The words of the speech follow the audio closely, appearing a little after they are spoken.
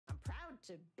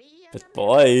But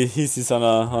boy, he's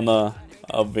on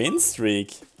a win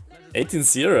streak.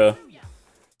 18-0.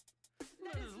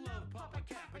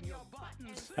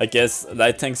 I guess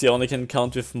light tanks you only can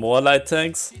count with more light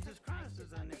tanks.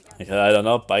 I don't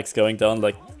know, bikes going down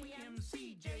like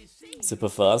super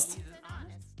fast.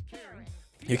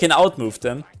 You can outmove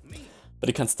them, but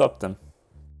you can't stop them.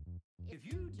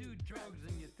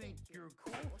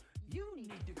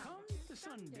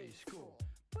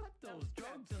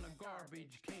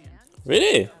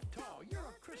 Really?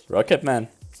 Rocket Man.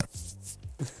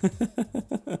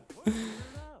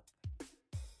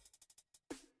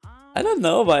 I don't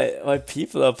know why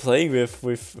people are playing with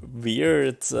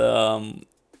weird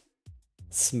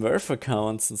Smurf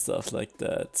accounts and stuff like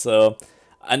that. So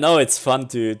I know it's fun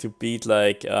to beat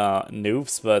like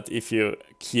noobs, but if you're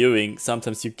queuing,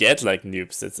 sometimes you get like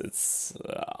noobs. It's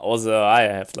also I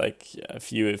have like a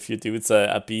few dudes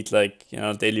I beat like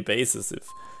daily basis.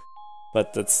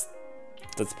 But that's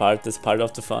part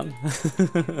of the fun.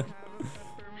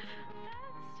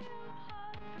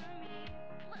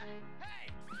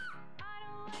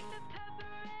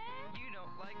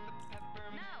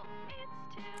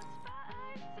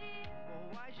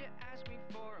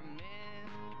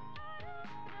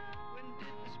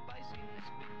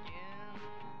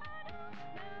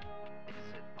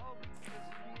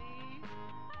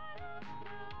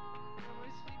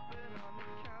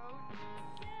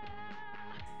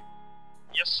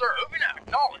 Yes, sir. Moving out.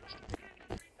 Acknowledged.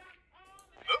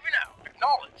 Moving out.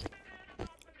 Acknowledged.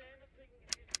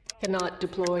 Cannot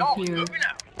deploy here. Moving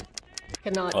out.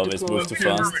 Cannot Always deploy move too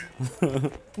here.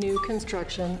 fast. New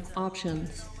construction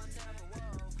options.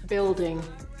 Building.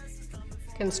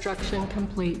 Construction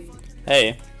complete.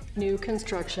 Hey, New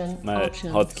construction my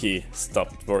options. hotkey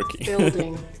stopped working.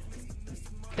 Building.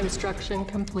 Construction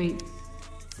complete.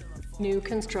 New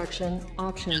construction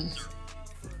options.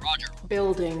 Roger.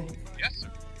 Building. Yes,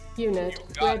 sir. Unit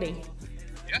Got it. ready.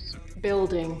 Yes, sir.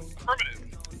 Building. Affirmative.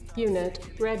 Unit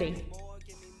ready.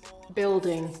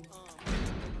 Building.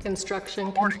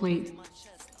 Construction complete. You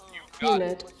got it.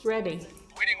 Unit ready.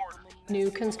 Waiting order. New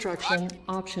construction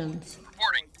options.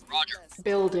 Reporting. Roger.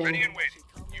 Building. Ready and waiting.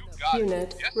 You got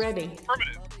Unit it. Yes. ready.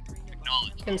 Affirmative.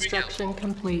 Acknowledged. Construction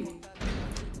complete.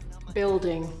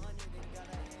 Building.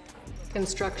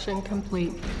 Construction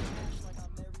complete.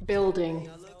 Building.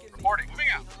 Reporting. Moving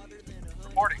out.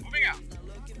 Reporting. Moving out.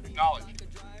 Acknowledged.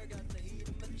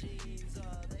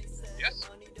 Yes, sir.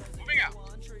 Moving out.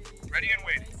 Ready and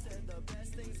waiting.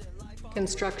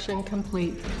 Construction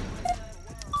complete.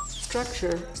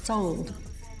 Structure sold.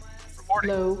 Reporting.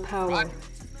 Low power. Roger.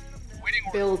 Waiting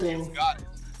order. Building. You got it.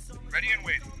 Ready and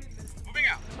waiting. Moving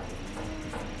out.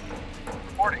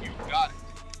 Reporting. You got it.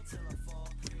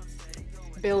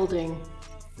 Building.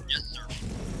 Yes, sir.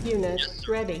 Unit Yes,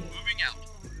 sir. ready. Moving out.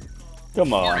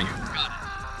 Come Reporting. on. You got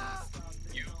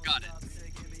it. You got it.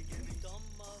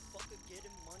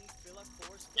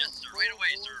 Yes, sir. Right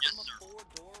away, sir. Yes,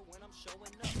 sir.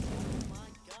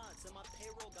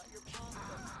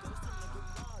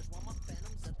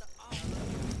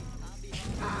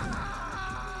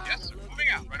 Yes, sir. Moving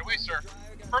out. Right away, sir.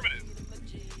 Affirmative.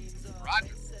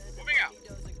 Roger. Moving out.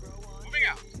 Moving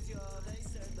out.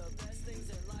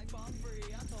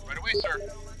 Right away,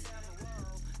 sir.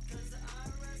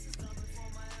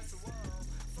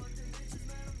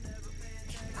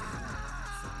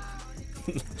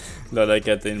 Glad I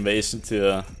get the invasion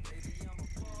to.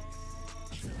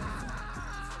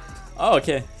 Oh,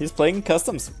 okay. He's playing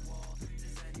customs.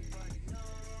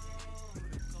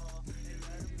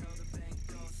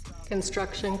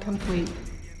 Construction complete.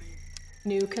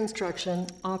 New construction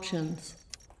options.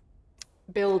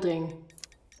 Building.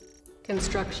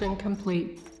 Construction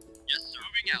complete. Yes, sir.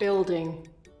 Moving out. Building.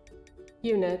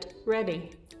 Unit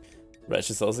ready. Resh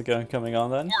is also coming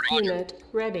on then. Roger. Unit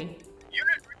ready.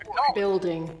 Unit acknowledged.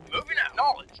 Building. Moving out.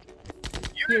 Acknowledged.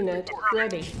 Unit reporting.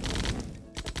 ready.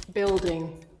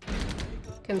 Building.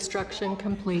 Construction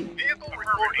complete. Vehicle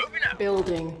reporting. Moving out.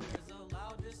 Building.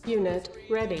 Unit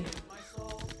ready.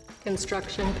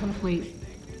 Construction complete.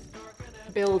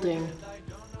 Building.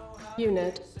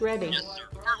 Unit ready. Yes,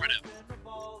 sir. Affirmative.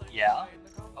 Yeah.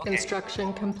 Okay.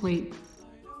 Construction complete.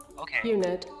 Okay.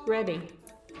 Unit ready.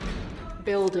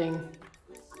 Building.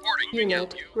 Reporting. Moving Unit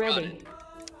out. You got ready. it.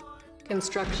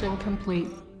 Construction complete.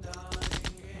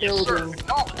 Yes, sir. Building.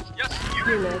 Acknowledged. Yes,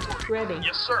 Unit ready.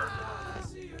 Yes, sir.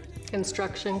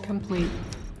 Construction complete.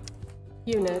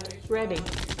 Unit ready.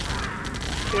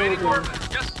 Waiting Building. order.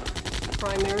 Yes.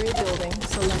 Primary building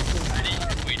selected. Ready.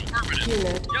 Waiting. Affirmative.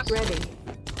 Unit Yes. ready.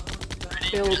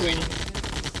 Ready. Building.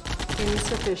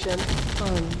 Insufficient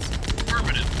funds.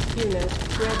 Affirmative. Unit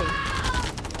ready.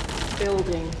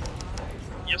 Building.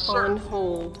 Yes, sir. On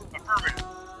hold. Affirmative.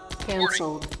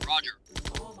 Cancelled. Roger.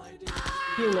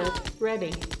 Unit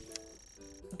ready.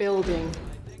 Building.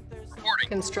 Reporting.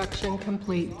 Construction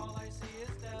complete.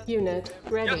 Unit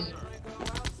ready. Yes, sir.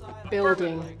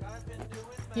 Building.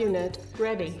 Unit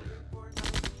ready.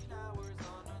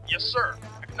 Yes, sir.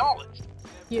 Acknowledged.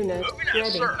 Unit Moving out. Yes,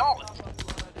 ready. sir. Acknowledged.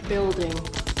 Building.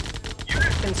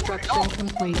 Unit Construction acknowledged.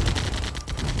 complete.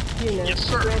 Unit Yes,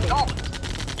 sir. ready. Acknowledged.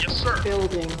 Yes, sir.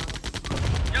 Building.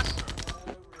 Yes, sir.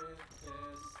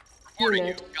 Reporting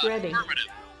Unit you. Got it. ready. Affirmative.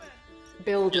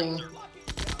 Building. Yes, sir.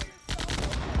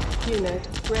 Unit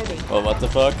ready. Oh, what the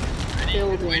fuck? Ready.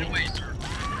 Building. Wait away, sir.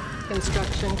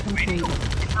 Construction complete.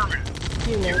 Affirmative.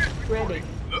 Unit ready.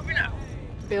 Moving out.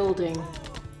 Building.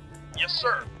 Yes,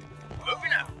 sir.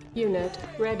 Moving out. Unit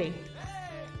ready.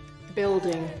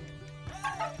 Building.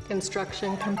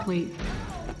 Construction complete.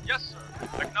 Yes, sir.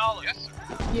 Acknowledged. Yes, sir.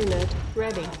 Unit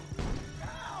ready.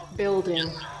 Building.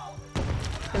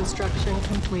 Construction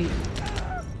complete.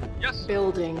 Yes, sir.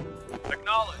 Building.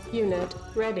 Acknowledged. Unit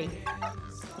ready.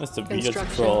 It's a weird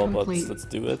Construction scroll, but complete. let's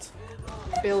do it.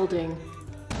 Building.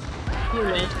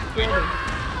 Unit ready.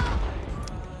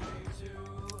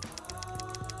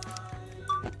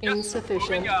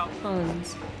 Insufficient moving out.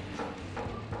 funds.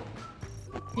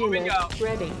 Moving Unit out.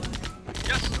 ready.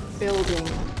 Yes, sir. Building.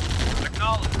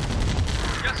 Acknowledged.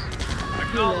 Yes, sir. Unit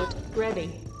Acknowledged.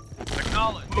 ready.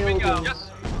 Acknowledged. Moving out. Building. Yes,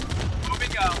 sir.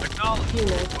 Moving out. Acknowledged.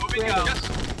 Unit Moving ready. out. Yes,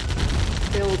 sir.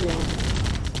 Building.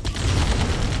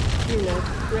 Unit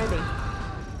ready.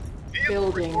 Vehicle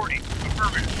Building. reporting.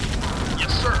 Affirmative.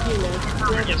 Yes, sir. Unit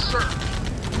Affirmative. ready. Yes, sir.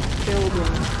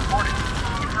 Building. Reporting.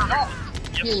 Affirmative.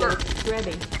 Yes, sir. Unit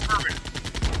ready. Affirmative.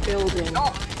 Building.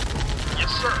 Acknowledged.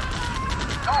 Yes, sir.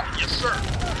 Acknowledged. Yes, sir.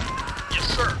 Yes,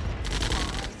 sir.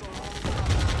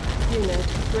 Unit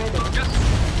ready. Yes, sir.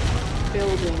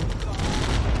 Building.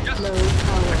 Yes, sir. Low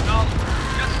power. Acknowledged.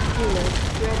 Yes, sir. Unit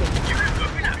ready. Unit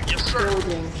moving out. Yes, sir.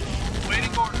 Building.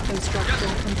 Waiting order. Construction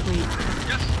Yes, complete.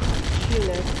 yes, sir.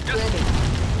 Unit Yes. ready.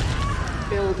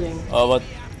 Building. Oh, what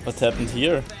happened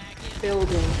here?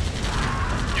 Building.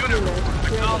 Unit Unit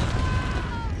acknowledged.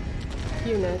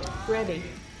 ready. Unit ready.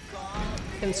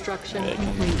 Construction Okay.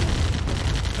 complete.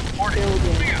 Reporting.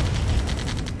 Building. Moving out.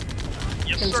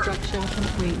 Yes, sir. Construction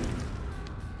complete.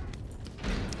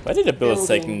 Why did I build Building.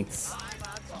 seconds?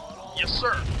 Yes,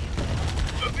 sir.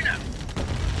 Moving out.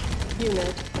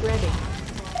 Unit ready.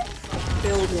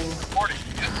 Building. Reporting.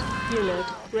 Yes, sir. Unit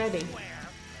ready.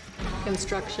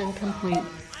 Construction complete.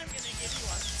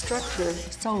 Structure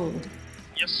sold.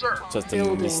 Yes, sir. Just a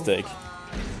Building. mistake.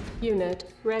 Unit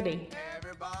ready.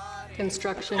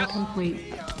 Construction Yes.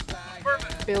 complete.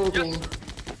 Affirmative. Building.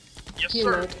 Yes, sir.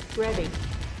 Unit ready.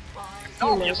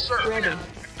 Oh, Unit yes, sir. ready.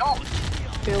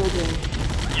 Acknowledged. Building.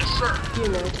 Yes, sir.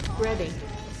 Unit ready.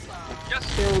 Yes,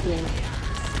 sir. Building.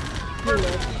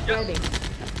 Unit Yes. ready.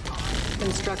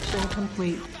 Construction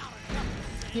complete.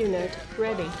 Unit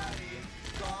ready.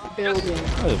 Building.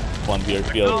 Oh, one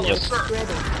weird build. Yes, Yes. sir.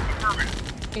 Ready.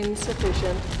 Affirmative.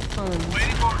 Insufficient funds.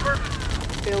 Waiting order.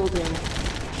 Affirmative. Building.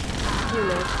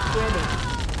 Unit ready.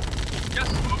 Yes,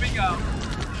 moving out.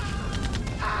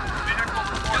 Vehicle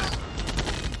reporting.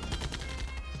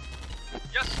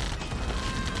 Yes.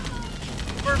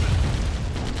 Affirmative.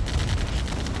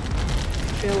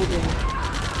 Building.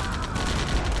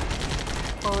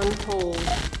 On hold.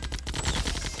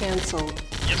 Cancelled.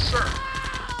 Yes, sir.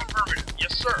 Affirmative.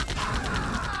 Yes, sir.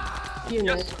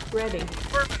 Unit Yes. ready.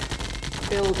 Affirmative.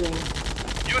 Building.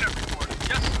 Unit reporting.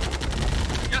 Yes, sir.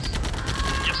 Yes, sir.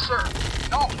 Yes, sir.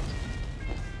 Acknowledged.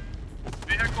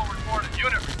 Vehicle reported.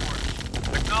 Unit reported.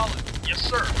 Acknowledged. Yes,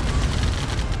 sir.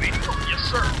 Waiting order. Yes,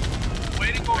 sir.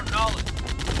 Waiting order. Acknowledged.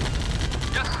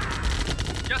 Yes, sir.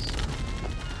 Yes, sir.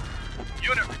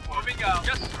 Unit report. Moving out.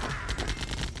 Yes, sir.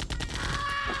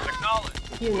 Acknowledged.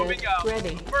 Unit Moving out.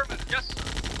 ready. Affirmative. Yes, sir.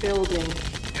 Building.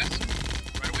 Yes, sir.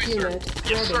 Right away, Unit sir.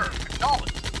 Yes, ready. sir.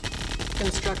 Acknowledged.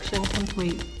 Construction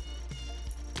complete.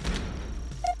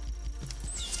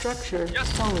 Structure Yes.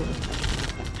 sold.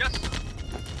 Yes, sir.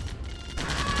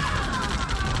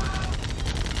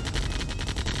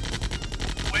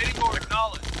 Waiting order.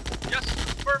 Acknowledged. Yes, sir.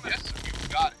 Affirmative. Yes, sir. You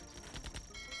got it.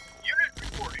 Unit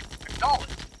reporting.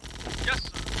 Acknowledged. Yes,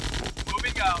 sir.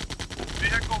 Moving out.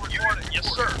 Vehicle reporting. Yes,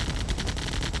 sir.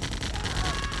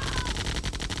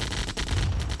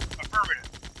 Affirmative.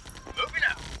 Moving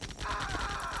out.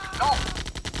 Acknowledged.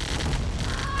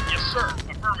 Yes, sir.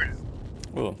 Affirmative.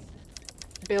 Oh,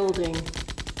 Building.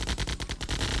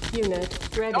 Unit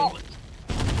ready. Acknowledged.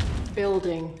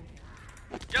 Building.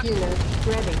 Yes, sir. Unit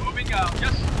ready. Moving out.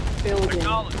 Yes, sir. Building.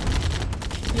 Acknowledged.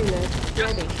 Unit Yes.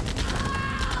 ready.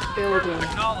 Building.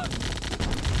 Acknowledged.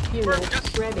 Unit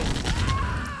Yes. ready.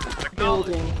 Acknowledged.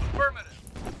 Building. Affirmative.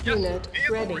 Yes. Unit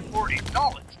Vehicle ready. reporting.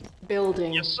 Acknowledged.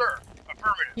 Building. Yes, sir.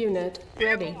 Affirmative. Unit Vehicle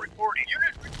ready. reporting.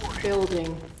 Unit reporting.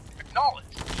 Building.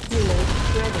 Acknowledged. Unit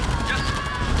ready. Yes.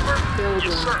 Affirmative. Building.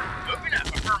 Yes, sir. Moving out.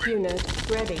 Affirmative. Unit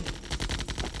ready.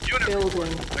 Unit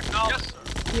Building. reporting. Acknowledged. Yes,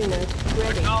 sir. Unit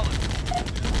ready. Acknowledged.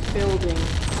 Building.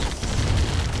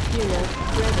 Unit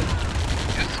ready.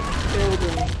 Yes, sir.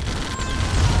 Building.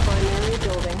 Primary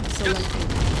building selected.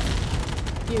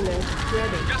 Unit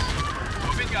ready. Yes, sir.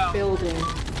 Moving out. Building.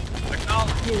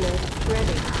 Acknowledged. Unit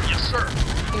ready. Yes, sir.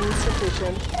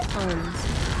 Insufficient funds.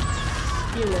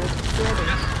 Unit ready.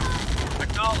 Yes, sir.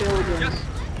 Acknowledged. Building. Yes,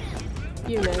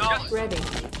 Unit Acknowledged. ready.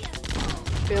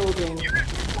 Building. unit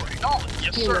reporting. Acknowledged.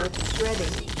 Yes, sir. Unit ready.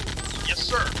 Yes,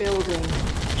 sir. Building.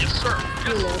 Yes, sir. Yes,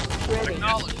 Unit ready.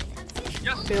 Acknowledged.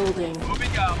 Yes, sir. Building.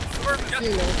 Moving out. Affirmative. Yes,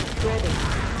 Unit ready.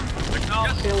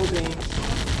 Acknowledged. Building.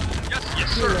 Yes, yes,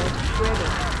 sir. Unit ready.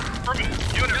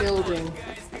 Affirmative. Unit. Building.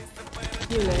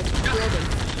 Unit ready.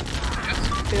 Yes,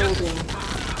 yes. Building.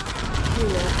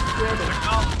 Unit ready.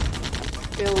 Acknowledged.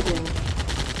 Building.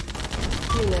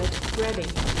 Unit ready.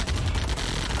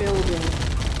 Building.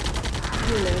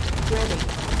 Unit ready.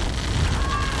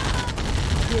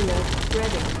 Unit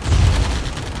ready.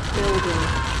 Building.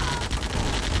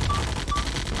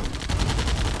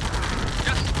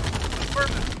 Yes,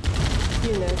 affirmative.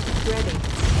 Unit ready.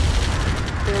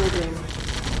 Building.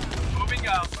 Moving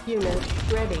out. Unit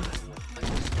ready.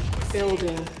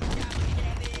 Building.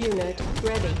 Unit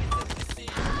ready.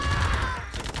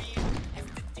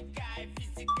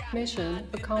 Mission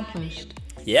accomplished.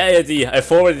 Yeah, Eddie, I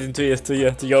forwarded it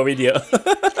to your video.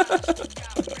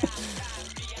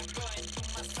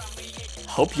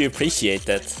 Hope you appreciate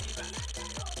that.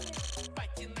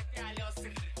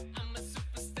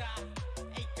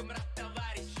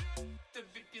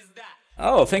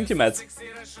 Oh, thank you, Matt.